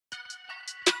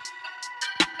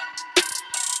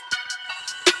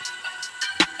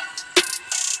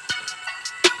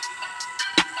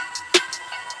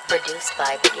Produced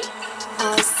by Buli.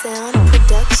 All sound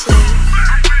production.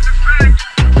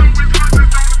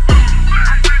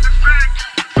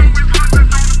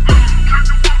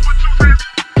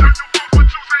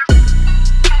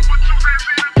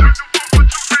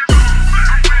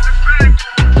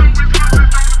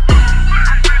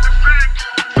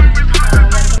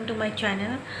 Welcome to my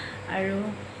channel.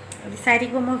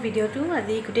 Deciding for my video too, as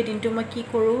I could into my key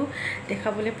koru, the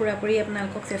Habole Purapuri of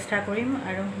Nalcox Estacorim,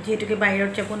 or J to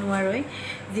Barirr Chapunwaroi,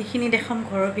 the Khini de Ham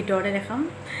Koro Vidor de Ham,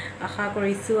 a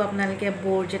Hakorisu of Nalke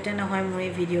board Jetan a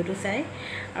Hoimore video to say,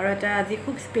 or at the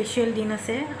cook special dinner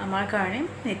say, a markarim,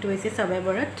 it was a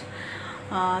sab-e-baratt.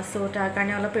 So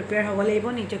Takanala prepare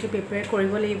Havalebo, need to prepare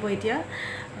Koribo Leboitia.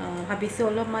 ভাবিছো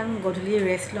অলপমান গধুলি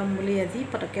rest লম বুলি আজি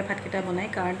পটকে ভাতকেটা বনাই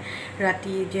কাৰণ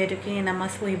ৰাতি যেহেতুকে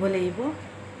নামাজ পঢ়িব লাগিব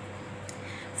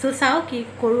সো চাও কি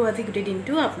কৰো আজি গুটি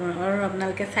দিনটো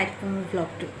আপোনালোকে সাইড কোন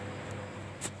ব্লগটো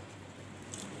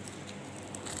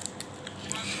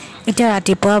এটা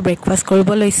ৰাতিপুৱা ব্ৰেকফাষ্ট কৰিব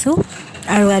লৈছো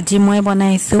আৰু আজি মই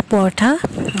বনাইছো পৰঠা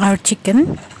আৰু চিকেন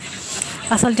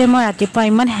আসলতে মই ৰাতিপুৱা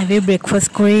ইমান হেভি ব্ৰেকফাষ্ট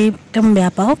কৰি একদম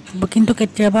বেয়া পাও কিন্তু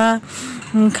কেতিয়াবা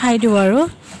খাই দিও আৰু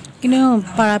কিন্তু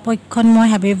পৰাপক্ষণ মই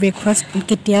হেভি ব্ৰেকফাষ্ট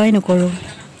কেতিয়াও নকৰো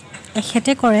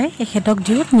এখেতে কৰে এখেতক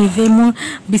দিও নিজে মোৰ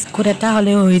বিস্কুট এটা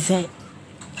হলে হৈ যায়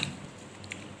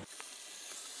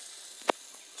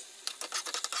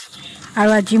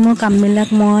আৰু আজি মোৰ কামবিলাক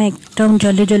মই একদম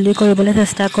জলদি কৰিবলৈ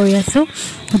চেষ্টা কৰি আছো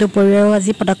দুপৰীয়াও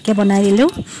আজি পটককে বনাই দিলো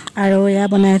আৰু এয়া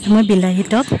বনাইছো মই বিলাহী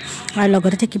টক আৰু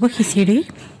লগতে থাকিব খিচিৰি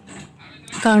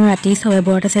কাৰণ ৰাতি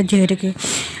সবে-বৰাত আছে যেহেতুকে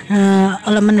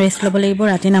অলপমান ৰেষ্ট ল'ব লাগিব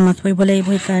ৰাতি নামাজ পঢ়িব লাগিব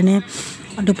এই কাৰণে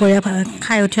দুপৰীয়া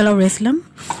খাই উঠি অলপ ৰেষ্ট ল'ম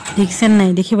দেখিছেন নাই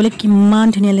দেখিবলৈ কিমান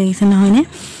ধুনীয়া লাগিছে নহয়নে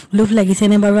লুভ লাগিছে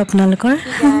নে বাৰু আপোনালোকৰ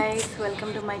guys welcome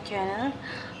to my channel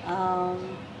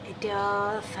এতিয়া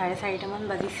 4:30 মান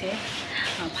বাজিছে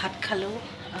ভাত খালো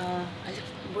আজি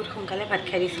বহুত সোনকালে ভাত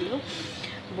খাই দিছিলো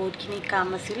বহুতখিনি কাম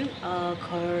আছিল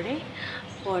ঘৰৰে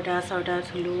পৰ্দা সৰ্দা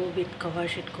থলো beet cover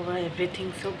sheet cover everything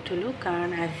সব থলো কাৰণ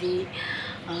আজি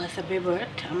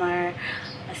sab-e-baratt আমাৰ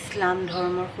ইসলাম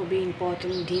ধৰ্মৰ খুবই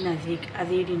ইম্পৰ্টেন্ট দিন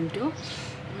আজিৰ দিনটো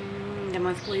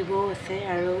নামাজ পঢ়িব আছে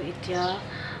আৰু এতিয়া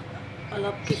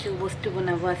অলপ কিছু বস্তু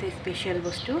বনাব আছে স্পেশাল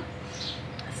বস্তু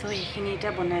সো এইখিনি এটা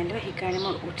বনাইলো এই কাৰণে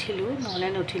মই উঠিলো নহলে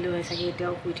নঠিলো হৈছাগে এতিয়া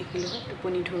শুই থাকিলো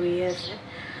টোপনি ধৰিয়ে আছে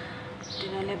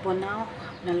তেনেহলে বনাও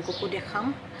আপোনালোককো দেখাম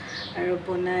আৰু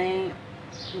বনাই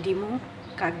দিমু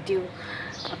কাক দিও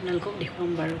আপোনালোকক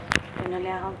দেখুৱাম বাৰু তেনেহলে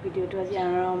আহক ভিডিওটো আজি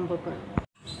আৰম্ভ কৰো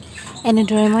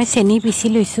এনেদৰে মই চেনি পিছি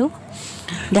লৈছো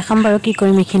দেখাম বাৰু কি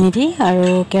কৰিম এখিনি দি আৰু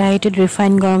কেৰাহীটোত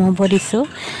ৰিফাইন গৰম হ'ব দিছো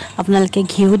আপোনালোকে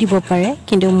ঘিও দিব পাৰে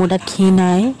কিন্তু মোৰ তাত ঘি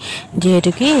নাই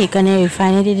যেহেতুকে এই কাৰণে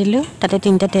ৰিফাইন দি দিলো তাতে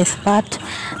তিনটা তেজপাত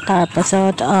তাৰ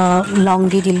পাছত লং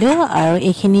দি দিলো আৰু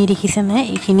এখিনি দেখিছে না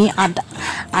এখিনি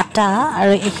আটা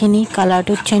আৰু এখিনি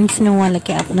কালাৰটো চেঞ্জ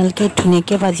নোহোৱালৈকে আপোনালোকে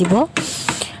ধুনীয়াকৈ ভাজিব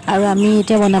আৰু আমি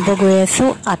এতিয়া বনাব গৈ আছো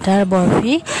আটাৰ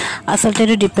বৰফি আসলতে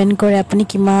এটো ডিপেন্ড কৰে আপুনি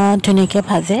কিমান ধুনীয়াকৈ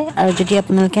ভাজে আৰু যদি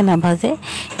আপোনালোকে না ভাজে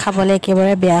খাবলৈ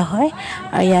একেবাৰে বেয়া হয়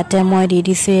আৰু ইয়াতে মই দি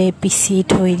দিছো পিচি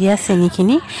থৈ দিয়া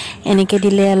চেনিখিনি এনেকৈ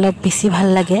দিলে অলপ বেছি ভাল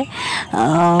লাগে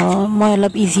মই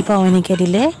অলপ ইজি পাওঁ এনেকৈ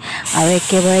দিলে আৰু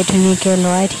একেবাৰে ধুনীয়াকৈ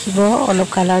লৰাই থাকিব অলপ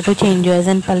কালাৰটো চেঞ্জ হৈ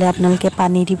যেন পালে আপোনালোকে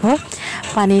পানী দিব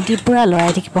পানী দি পুৰা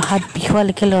লৰাই থাকিব হাত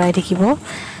বিখোৱালৈকে লৰাই থাকিব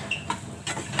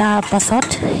তাৰ পাছত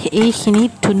এইখিনি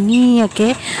ধুনীয়াকৈ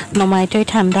নমাই থৈ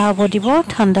ঠাণ্ডা হ'ব দিব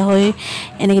ঠাণ্ডা হৈ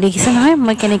এনেকৈ দেখিছে নহয়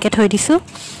মই কেনেকৈ থৈ দিছো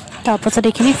তাৰ পাছত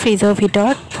এইখিনি ফ্ৰিজৰ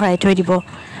ভিতৰত ভৰাই থৈ দিব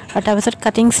আৰু তাৰ পাছত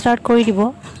কাটিং ষ্টাৰ্ট কৰি দিব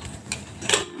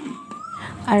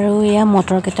আৰু এয়া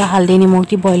মটৰকেইটা হালধি নিমখ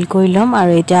দি বইল কৰি ল'ম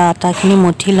আৰু এতিয়া আটাখিনি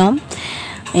মঠি ল'ম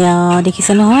এয়া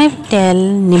দেখিছে নহয় তেল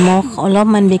নিমখ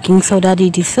অলপমান বেকিং সোডা দি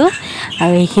দিছো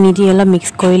আৰু এইখিনি দি অলপ মিক্স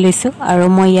কৰি লৈছো আৰু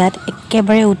মই ইয়াত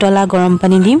একেবাৰে উতলা গৰম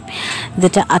পানী দিম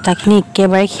যেটা আটাখিনি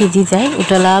একেবাৰে সিজি যায়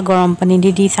উতলা গৰম পানী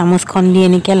দি চামুচখন দি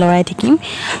এনেকৈ লৰাই থাকিম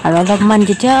আৰু অলপমান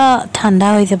যেতিয়া ঠাণ্ডা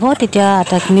হৈ যাব তেতিয়া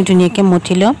আটাখিনি ধুনীয়াকৈ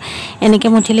মঠি ল'ম এনেকৈ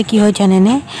মঠিলে কি হয়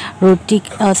জানেনে ৰুটি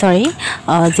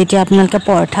যেতিয়া আপোনালোকে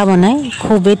পৰঠা বনাই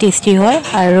খুবেই টেষ্টি হয়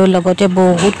আৰু লগতে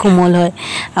বহুত কোমল হয়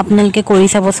আপোনালোকে কৰি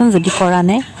চাবচোন যদি কৰা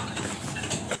নাই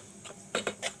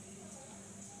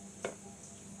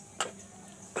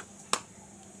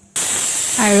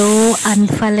আৰু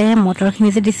আনফালে মটৰখিনি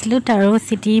যে দিছিলো তাৰো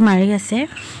সিটি মাৰি আছে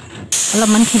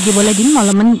অলপমান সিজিবলৈ দিম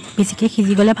অলপমান বেছিকৈ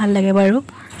সিজি গলে ভাল লাগে বাৰু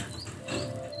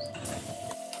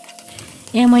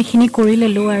মই এইখিনি কৰি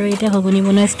ললো আৰু এটা হগুনি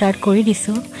বনোৱা ষ্টাৰ্ট কৰি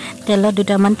দিছো তেলত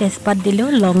দুটামান তেজপাত দিলো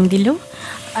লং দিলো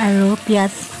আৰু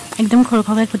পিয়াজ একদম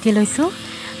খৰখৰকৈ কুটি লৈছো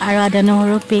আৰু আদা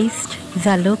নহৰু পেষ্ট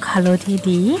জালুক হালধি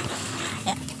দি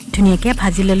ধুনীয়াকৈ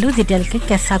ভাজি ল'লোঁ যেতিয়ালৈকে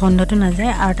কেঁচা গন্ধটো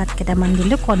নাযায় আৰু তাত কেইটামান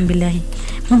দিলোঁ কণ বিলাহী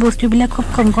মই বস্তুবিলাক খুব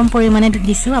কম পৰিমাণে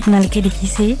দিছোঁ আপোনালোকে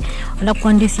দেখিছেই অলপ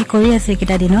কণ্ডিচি কৰি আছে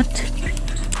এইকেইটা দিনত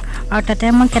আৰু তাতে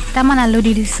মই কেইটামান আলু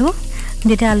দি দিছোঁ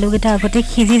যেতিয়া আলুকেইটা আগতে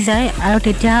সিজি যায় আৰু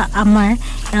তেতিয়া আমাৰ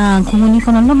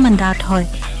ঘুগুনিখন অলপমান ডাঠ হয়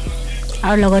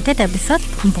আৰু লগতে তাৰপিছত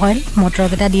বইল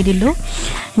মটৰকেইটা দি দিলোঁ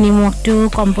নিমখটো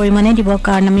কম পৰিমাণে দিব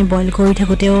কাৰণ আমি বইল কৰি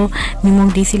থাকোঁতেও নিমখ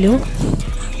দিছিলোঁ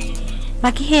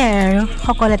বাকী সেয়াই আৰু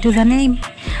সকলোৱেতো জানেই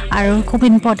আৰু খুব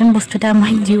ইম্পৰ্টেণ্ট বস্তু এটা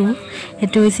মই দিওঁ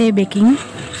সেইটো হৈছে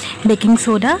বেকিং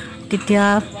চ'ডা তেতিয়া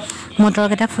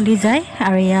মটৰকেইটা ফুলি যায়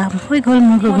আৰু এয়া হৈ গ'ল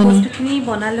মোৰ ঘুগুনি বস্তুখিনি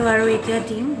বনালোঁ আৰু এতিয়া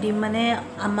দিম মানে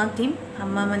আম্মাক দিম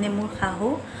আম্মা মানে মোৰ শাহু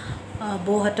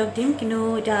বৌহঁতক দিম কিন্তু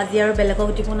এতিয়া আজি আৰু বেলেগক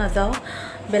দিব নাযাওঁ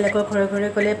বেলেগৰ ঘৰে ঘৰে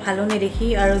গ'লে ভালো নেদেখি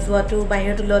আৰু যোৱাটো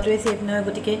বাহিৰত ওলোৱাটোৱে ছেফ নহয়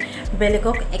গতিকে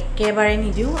বেলেগক একেবাৰে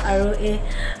নিদিওঁ আৰু এই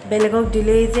বেলেগক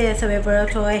দিলেই যে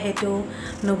সব-এ-বাৰাত হয় সেইটো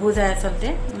নুবুজায় আচলতে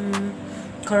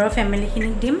ঘৰৰ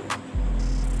ফেমিলিখিনিক দিম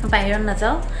বাহিৰত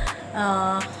নাযাওঁ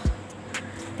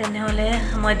তেনেহ'লে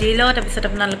মই দি লওঁ তাৰপিছত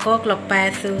আপোনালোকক লগ পাই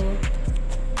আছোঁ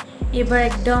এইবাৰ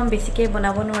একদম বেছিকৈ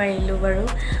বনাব নোৱাৰিলোঁ বাৰু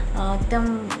একদম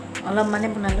অলপ মানে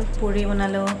বনালোঁ পুৰি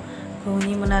বনালোঁ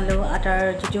ঘুগুনি বনালোঁ আটাৰ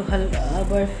যিটো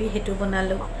বৰফি সেইটো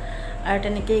বনালোঁ আৰু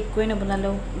তেনেকৈ একোৱেই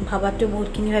নবনালোঁ ভাবাতো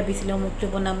বহুতখিনি ভাবিছিলোঁ অমুকটো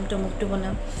বনাম তমুকটো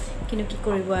বনাম কিন্তু কি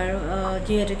কৰিব আৰু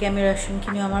যিহেতুকে আমি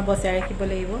ৰেচনখিনিও আমাৰ বচাই ৰাখিব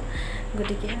লাগিব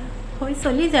গতিকে হৈ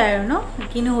চলি যায় আৰু ন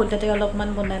কিনো হ'ল তাতে অলপমান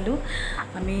বনালোঁ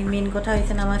আমি মেইন কথা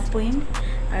হৈছে নামাজ পঢ়িম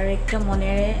আৰু একদম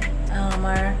মনেৰে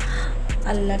আমাৰ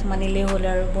আল্লাহক মানিলেই হ'ল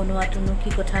আৰু বনোৱাটোনো কি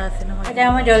কথা আছে নহয় এতিয়া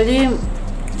মই জলদি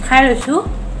খাই লৈছোঁ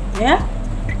এয়া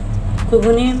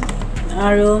ঘুগুনি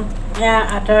আৰু এয়া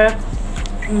আটাৰ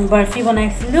বৰফি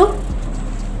বনাইছিলোঁ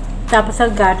তাৰপাছত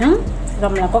গা ধুম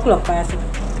আপোনালোকক লগ পাই আছোঁ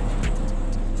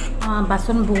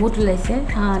বাচন বহুত ওলাইছে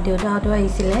দেউতাহঁতো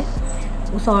আহিছিলে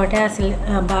ওচৰতে আছিল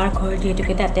বাৰ ঘৰ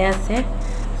যিহেতুকে তাতে আছে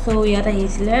চ' ইয়াত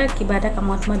আহিছিলে কিবা এটা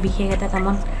কামত মই বিশেষ এটা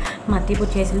কামত মাতি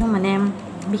পঠিয়াইছিলোঁ মানে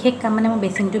বিশেষ কাম মানে মোৰ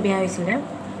বেচিনটো বেয়া হৈছিলে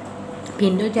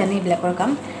ভিনদেউ জানে এইবিলাকৰ কাম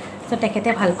চ' তেখেতে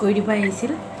ভাল কৰি দিব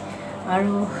আহিছিল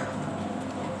আৰু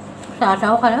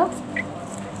চাহটাও খালোঁ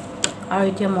আৰু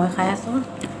এতিয়া মই খাই আছোঁ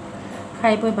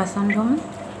খাই বৈ বাচন ধুম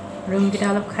ৰুমকেইটা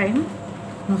অলপ সাৰিম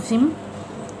মুচিম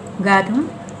গা ধুম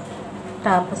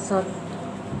তাৰপাছত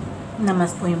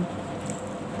নামাজ পঢ়িম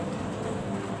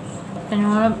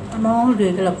তেনেহ'লে মই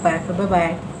দেৰিকৈ লগ পাই আছোঁ বাই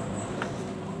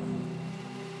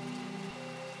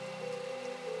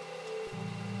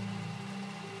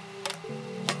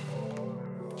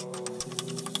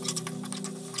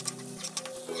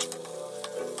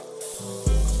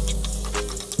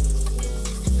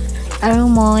আৰু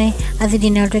মই আজি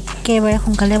ডিনাৰটো একেবাৰে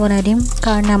সোনকালে বনাই দিম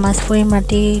কাৰণ নামাজ পঢ়িম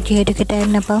ৰাতি যিহেতুকে টাইম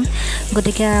নাপাম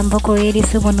গতিকে আৰম্ভ কৰিয়ে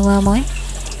দিছোঁ বনোৱা মই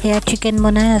এয়া চিকেন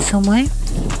বনাই আছোঁ মই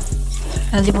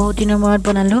আজি বহুত দিনৰ মূৰত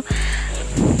বনালোঁ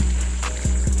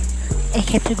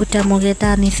এখেতে গোটা মুৰ্গী এটা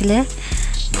আনিছিলে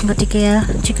গতিকে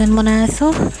চিকেন বনাই আছোঁ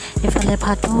এফালে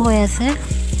ভাতো হৈ আছে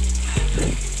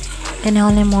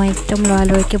তেনেহ'লে মই একদম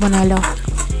লৰালৰিকৈ বনাই লওঁ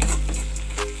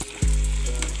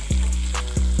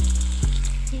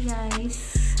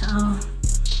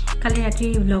কালি ৰাতি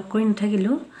ব্লগ কৰি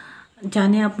নাথাকিলোঁ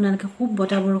জানে আপোনালোকে খুব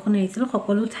বতাহ বৰষুণ আহিছিল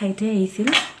সকলো ঠাইতে আহিছিল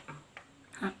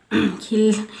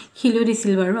শিলো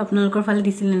দিছিল বাৰু আপোনালোকৰ ফালে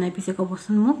দিছিল নে নাই পিছে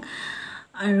ক'বচোন মোক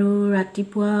আৰু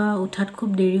ৰাতিপুৱা উঠাত খুব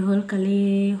দেৰি হ'ল কালি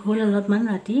হ'ল অলপমান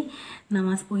ৰাতি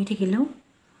নামাজ পঢ়ি থাকিলোঁ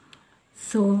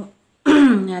চ'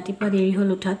 ৰাতিপুৱা দেৰি হ'ল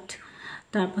উঠাত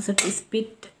তাৰপাছত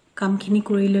স্পীড কামখিনি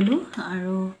কৰি ল'লোঁ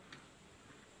আৰু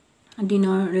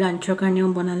দিনৰ লাঞ্চৰ কাৰণেও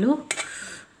বনালোঁ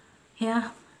সেয়া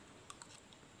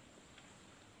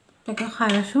তাকে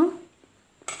খাই আছোঁ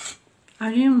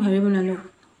আজি হেৰি বনালোঁ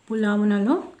পোলাও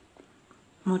বনালোঁ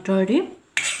মটৰ দি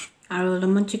আৰু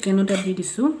অলপমান চিকেনো তাত দি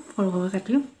দিছোঁ সৰু সৰু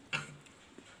কাটি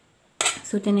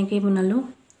চ' তেনেকেই বনালোঁ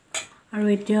আৰু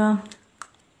এতিয়া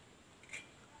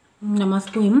নামাজ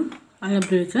পঢ়িম অলপ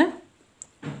দেৰিকৈ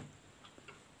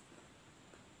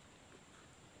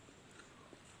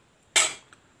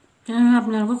তেনেহ'লে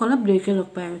আপোনালোকক অলপ দেৰিকৈ লগ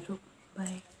পাই আছোঁ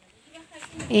বাই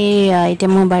এয়া এতিয়া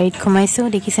মই বাৰীত সোমাইছোঁ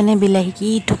দেখিছেনে বিলাহী কি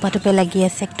থোপা থোপে লাগি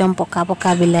আছে একদম পকা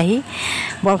পকা বিলাহী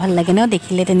বৰ ভাল লাগে ন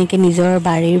দেখিলে তেনেকৈ নিজৰ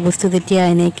বাৰীৰ বস্তু যেতিয়া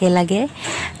এনেকৈ লাগে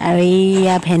আৰু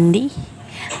এয়া ভেন্দি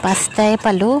 5টাই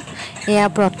পালোঁ এয়া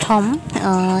প্ৰথম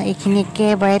এইখিনি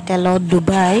একেবাৰে তেলত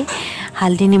ডুবাই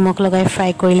হালধি নিমখ লগাই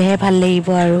ফ্ৰাই কৰিলেহে ভাল লাগিব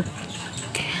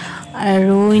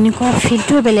আৰু এনেকুৱা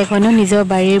ফিলটো বেলেগ হয় ন নিজৰ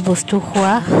বাৰীৰ বস্তু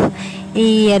খোৱা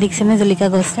এয়া দেখিছেনে জলকীয়া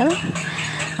গছডাল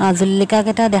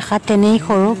জলকীয়াকেইটা দেখাত তেনেই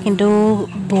সৰু কিন্তু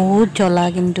বহুত জ্বলা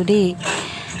কিন্তু দেই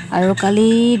আৰু কালি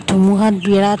ধুমুহাত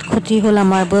বিৰাট ক্ষতি হ'ল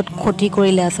আমাৰ বহুত ক্ষতি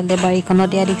কৰিলে আচলতে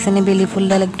বাৰীখনত এয়া দেখিছেনে বেলি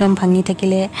ফুলডাল একদম ভাঙি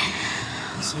থাকিলে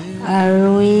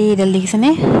আৰু এইডাল দেখিছেনে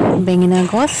বেঙেনা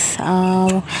গছ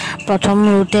প্ৰথম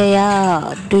ৰুতে এয়া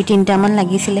 2-3টা মান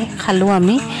লাগিছিলে খালো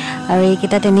আমি আৰু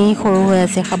এইকেইটা তেনেই সৰু হৈ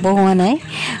আছে খাব হোৱা নাই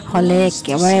হলে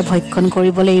একেবাৰে ভক্ষণ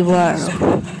কৰিব লাগিব আৰু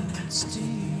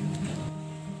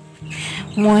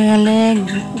মই হলে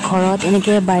ঘৰত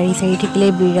এনেকৈ বাৰী চাৰি থাকিলে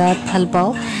বিৰাট ভাল পাওঁ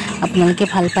আপোনালোকে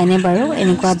ভাল পায়নে বাৰু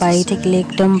এনেকুৱা বাৰী থাকিলে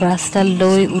একদম ব্ৰাছডাল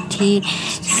লৈ উঠি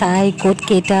চাই ক'ত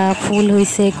কেইটা ফুল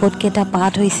হৈছে ক'ত কেইটা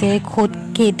পাত হৈছে ক'ত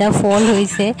কেইটা ফল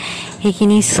হৈছে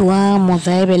সেইখিনি চোৱা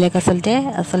মজাই বেলেগ আচলতে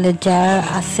যাৰ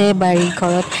আছে বাৰী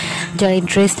ঘৰত যাৰ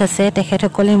ইণ্টাৰেষ্ট আছে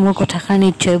তেখেতসকলে মোৰ কথাষাৰ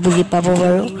নিশ্চয় বুজি পাব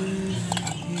বাৰু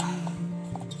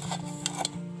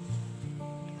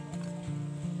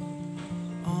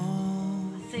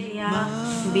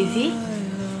বিজি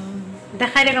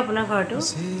দেখাই দিয়ক আপোনাৰ ঘৰটো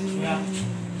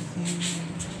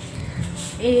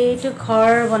এইটো ঘৰ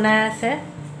বনাই আছে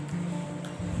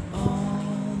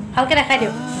ভালকে দেখাই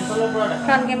দিয়ক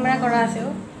ফ্ৰণ্ট কেমেৰা কৰা আছে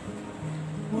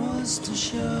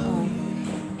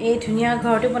এই ধুনীয়া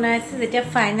ঘৰটো বনাই আছে যেতিয়া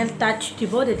ফাইনেল টাচ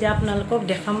দিব তেতিয়া আপোনালোকক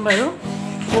দেখাম বাৰু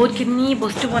বহুতখিনি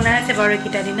বস্তু বনাই আছে বাৰু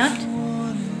এইকেইটা দিনত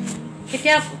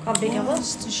কেতিয়া কমপ্লিট হ'ব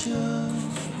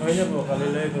হৈ যাব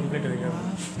কালিলৈ কমপ্লিট হৈ যাব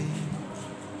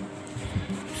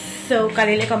সো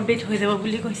কালিলৈ কমপ্লিট হৈ যাব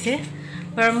বুলি কৈছে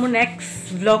বাৰু মোৰ নেক্সট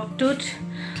ব্লগটোত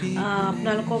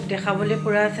আপোনালোকক দেখাবলৈ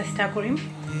পুৰা চেষ্টা কৰিম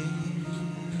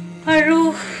আৰু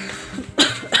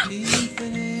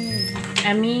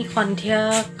আমি সন্ধিয়া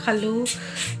খালো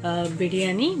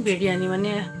বিৰিয়ানী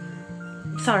মানে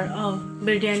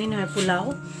বিৰিয়ানী নহয় পোলাও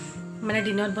মানে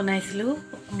দিনত বনাইছিলোঁ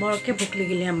বৰকৈ ভোক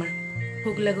লাগিলে আমাৰ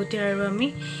ভোক লাগোতে আৰু আমি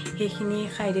সেইখিনি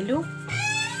খাই দিলোঁ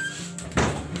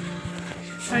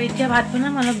আৰু এতিয়া ভাত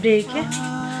বনাম অলপ দেৰিকৈ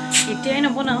এতিয়াই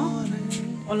নবনাওঁ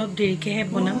অলপ দেৰিকৈহে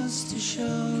বনাম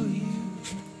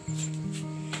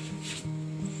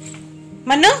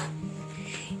মানুহ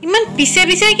ইমান পিছে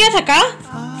পিছে কিয় থাকা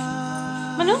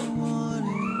মানুহ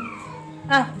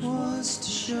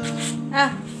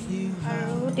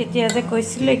আৰু তেতিয়া যে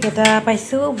কৈছিলোঁ এইকেইটা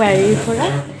পাইছোঁ বাৰীৰ পৰা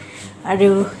আৰু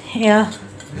এয়া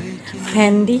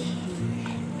ভেন্দি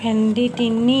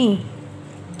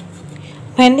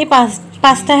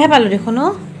 5টাহে পালোঁ দেখোন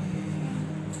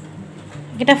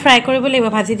এইকেইটা ফ্ৰাই কৰিব লাগিব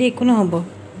ভাজি দি একো নহ'ব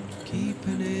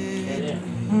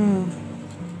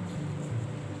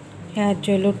ইয়াত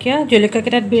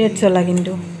জলকীয়াকেইটাত বিৰাট জ্বলা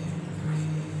কিন্তু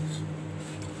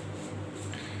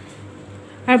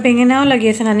আৰু বেঙেনাও লাগি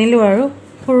আছে নানিলোঁ আৰু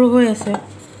সৰু হৈ আছে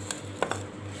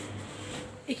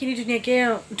এইখিনি ধুনীয়াকৈ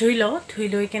ধুই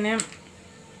লৈ কেনে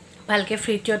ভালকৈ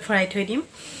ফ্ৰিজত ভৰাই থৈ দিম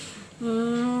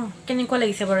কেনেকুৱা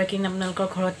লাগিছে বাৰু এইখিনি আপোনালোকৰ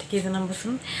ঘৰত থাকি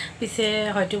জনাবচোন পিছে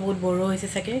হয়তো বহুত বড়ো হৈছে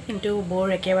চাগে কিন্তু বৰ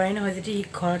একেবাৰে নহয় যদি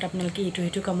ঘৰত আপোনালোকে ইটো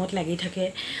সিটো কামত লাগি থাকে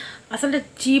আচলতে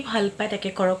যি ভাল পায় তাকে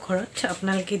কৰক ঘৰত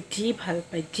আপোনালোকে যি ভাল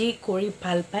পায় যি কৰি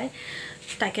ভাল পায়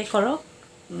তাকে কৰক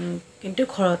কিন্তু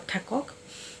ঘৰত থাকক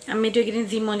আমিতো এইকেইদিন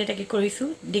যি মন তাকে কৰিছোঁ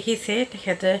দেখিছে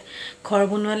তেখেতে ঘৰ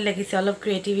বনোৱাত লাগিছে অলপ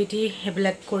ক্ৰিয়েটিভিটি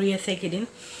সেইবিলাক কৰি আছে এইকেইদিন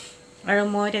আৰু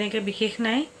মই তেনেকৈ বিশেষ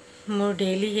নাই মোৰ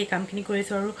ডেইলি সেই কামখিনি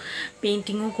কৰিছোঁ আৰু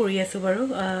পেইণ্টিঙো কৰি আছোঁ বাৰু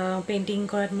পেইণ্টিং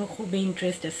কৰাত মোৰ খুবেই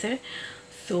ইণ্টাৰেষ্ট আছে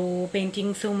চ'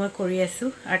 পেইণ্টিংছো মই কৰি আছোঁ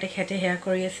আৰু তেখেতে সেয়া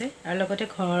কৰি আছে আৰু লগতে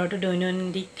ঘৰতো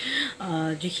দৈনন্দিন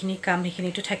যিখিনি কাম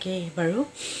সেইখিনিতো থাকেই বাৰু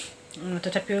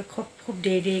তথাপিও খুব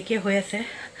দেৰিকৈ হৈ আছে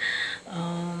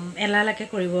এলাহ লাগে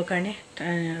কৰিবৰ কাৰণে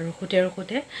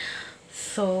ৰখোতে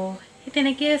চ' সেই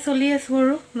তেনেকৈ চলি আছোঁ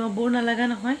আৰু বৰ নালাগা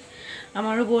নহয়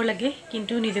আমাৰো বৰ লাগে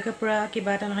কিন্তু নিজকে পুৰা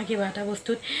কিবা এটা নহয় কিবা এটা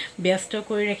বস্তুত ব্যস্ত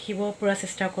কৰি ৰাখিব পুৰা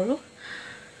চেষ্টা কৰোঁ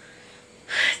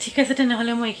ঠিক আছে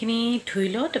তেনেহ'লে মই এইখিনি ধুই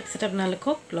লওঁ তাৰপিছত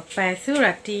আপোনালোকক লগ পাই আছোঁ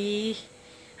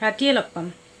ৰাতিয়ে লগ পাম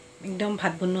একদম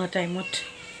ভাত বনোৱা টাইমত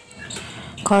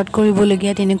ঘৰত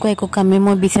কৰিবলগীয়া তেনেকুৱা একো কামেই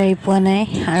মই বিচাৰি পোৱা নাই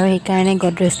আৰু সেইকাৰণে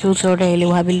গডৰেজটোৰ ওচৰত আহিলোঁ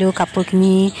ভাবিলোঁ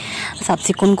কাপোৰখিনি চাফ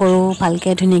চিকুণ কৰোঁ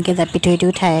ভালকৈ ধুনীয়াকৈ জাপি থৈ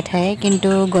দিওঁ ঠায়ে কিন্তু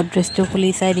গডৰেজটো খুলি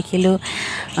চাই দেখিলোঁ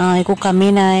একো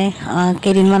কামেই নাই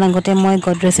কেইদিনমান আগতে মই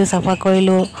গডৰেজটো চাফা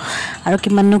কৰিলোঁ আৰু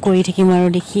কিমাননো কৰি থাকিম আৰু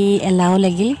দেখি এলাহো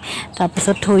লাগিল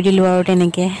তাৰপিছত থৈ দিলোঁ আৰু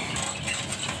তেনেকৈ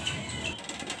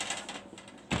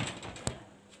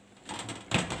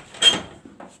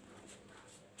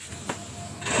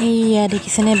এইয়া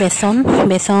দেখিছেনে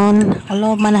বেচন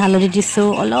অলপমান হালধি দিছোঁ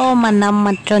অলপমান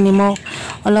নামমাত্ৰ নিমখ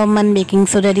অলপমান বেকিং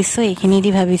চ'ডা দিছোঁ এইখিনি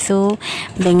দি ভাবিছোঁ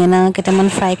বেঙেনা কেইটামান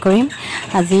ফ্ৰাই কৰিম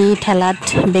আজি ঠেলাত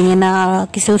বেঙেনা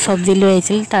কিছু চব্জি লৈ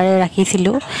আহিছিল তাৰে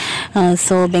ৰাখিছিলোঁ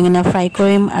চ' বেঙেনা ফ্ৰাই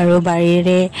কৰিম আৰু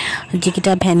বাৰীৰে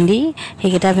যিকেইটা ভেন্দি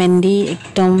সেইকেইটা ভেন্দি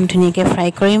একদম ধুনীয়াকৈ ফ্ৰাই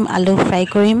কৰিম আলু ফ্ৰাই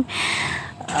কৰিম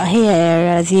সেয়াই আৰু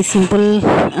আজি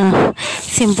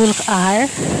চিম্পুল আহাৰ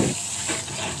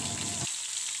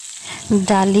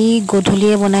দালি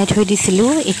গধূলিয়ে বনাই থৈ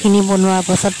দিছিলোঁ এইখিনি বনোৱাৰ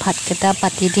পাছত ভাতকেইটা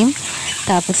পাতি দিম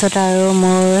তাৰপিছত আৰু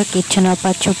মোৰ কিটচেনৰ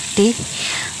পৰা ছুটি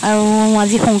আৰু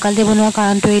আজি সোনকালে বনোৱাৰ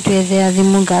কাৰণটো এইটোৱে যে আজি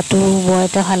মোৰ গাটো বৰ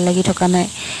এটা ভাল লাগি থকা নাই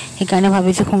সেইকাৰণে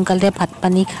ভাবিছোঁ সোনকালে ভাত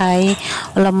পানী খাই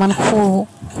অলপমান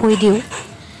শুই দিওঁ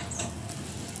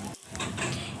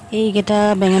এইকেইটা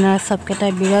বেঙেনাৰ চপকেইটা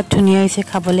বিৰাট ধুনীয়া হৈছে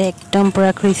খাবলৈ একদম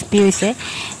পূৰা ক্ৰিস্পি হৈছে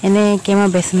এনেকৈ মই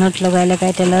বেচনত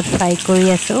লগাই তেলত ফ্ৰাই কৰি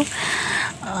আছোঁ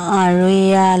আৰু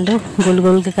এয়া আলু গোল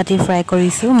গোলকৈ কাটি ফ্ৰাই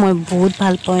কৰিছোঁ মই বহুত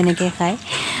ভাল পাওঁ এনেকৈ খাই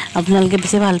আপোনালোকে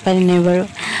বেছি ভাল পায় নে বাৰু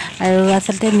আৰু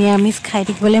আচলতে নিৰামিষ খাই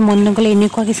থাকিবলৈ মন নগ'লে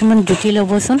এনেকুৱা কিছুমান জুতি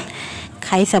ল'বচোন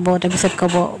খাই চাব তাৰপিছত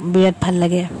ক'ব বিৰাট ভাল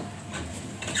লাগে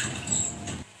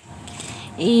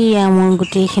এয়া মোৰ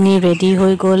গোটেইখিনি ৰেডি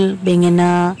হৈ গ'ল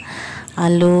বেঙেনা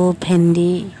আলু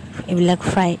ভেন্দি এইবিলাক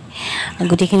ফ্ৰাই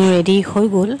গোটেইখিনি ৰেডি হৈ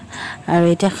গ'ল আৰু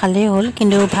এতিয়া খালেই হ'ল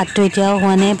কিন্তু ভাতটো এতিয়াও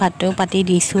হোৱা নাই ভাতটো পাতি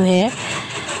দিছোঁহে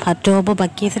ভাতটো হ'ব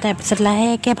বাকী আছে তাৰপিছত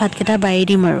লাহেকৈ ভাতকেইটা বাঢ়ি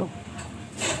দিম আৰু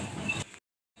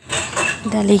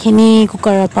দালিখিনি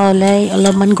কুকাৰৰ পৰা ওলাই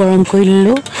অলপমান গৰম কৰি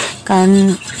ল'লোঁ কাৰণ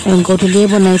গধূলিয়ে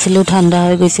বনাইছিলোঁ ঠাণ্ডা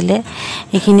হৈ গৈছিলে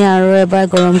এইখিনি আৰু এবাৰ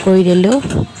গৰম কৰি দিলোঁ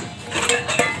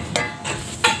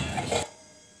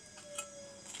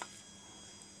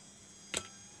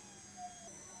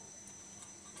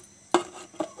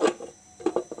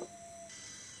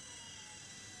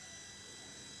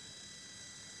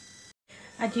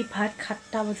আজি ভাত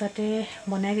 7টা বজাতে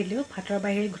বনাই দিলোঁ ভাতৰ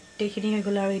বাহিৰে গোটেইখিনি হৈ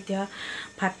গ'ল আৰু এতিয়া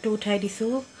ভাতটো উঠাই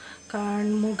দিছোঁ কাৰণ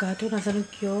মোৰ গাটো নাজানো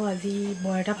কিয় আজি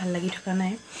বৰ এটা ভাল লাগি থকা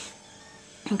নাই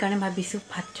সেইকাৰণে ভাবিছোঁ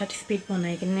ভাত স্পীড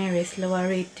বনাই কিনে ৰেষ্ট লওঁ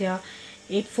আৰু এতিয়া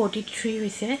 8:43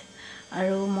 হৈছে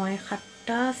আৰু মই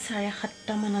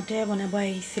 7:30 মানতে বনাব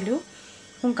আহিছিলোঁ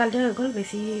সোনকালতে হৈ গ'ল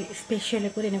বেছি স্পেচিয়েল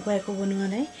তেনেকুৱা একো বনোৱা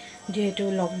নাই যিহেতু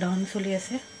লকডাউন চলি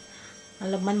আছে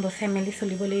অলপমান বচাই মেলি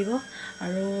চলিব লাগিব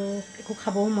আৰু একো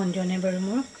খাবও মন যোৱা নাই বাৰু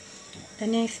মোৰ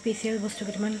তেনে স্পেচিয়েল বস্তু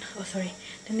কেইটামান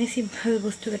তেনে চিম্পল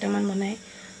বস্তু কেইটামান বনাই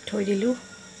থৈ দিলোঁ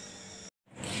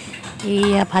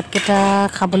এয়া ভাতকেইটা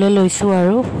খাবলৈ লৈছোঁ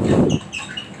আৰু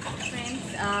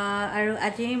আৰু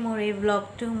আজি মোৰ এই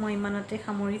ব্লগটো মই ইমানতে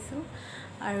সামৰিছোঁ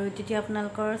আৰু যদি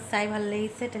আপোনালোকৰ চাই ভাল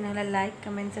লাগিছে তেনেহ'লে লাইক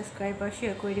কমেণ্ট ছাবস্ক্ৰাইব আৰু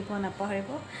শ্বেয়াৰ কৰি দিব নাপাহৰিব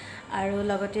আৰু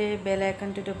লগতে বেল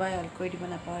আইকনটো দবাই অল কৰি দিব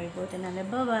নাপাহৰিব তেনেহ'লে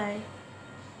বাই বাই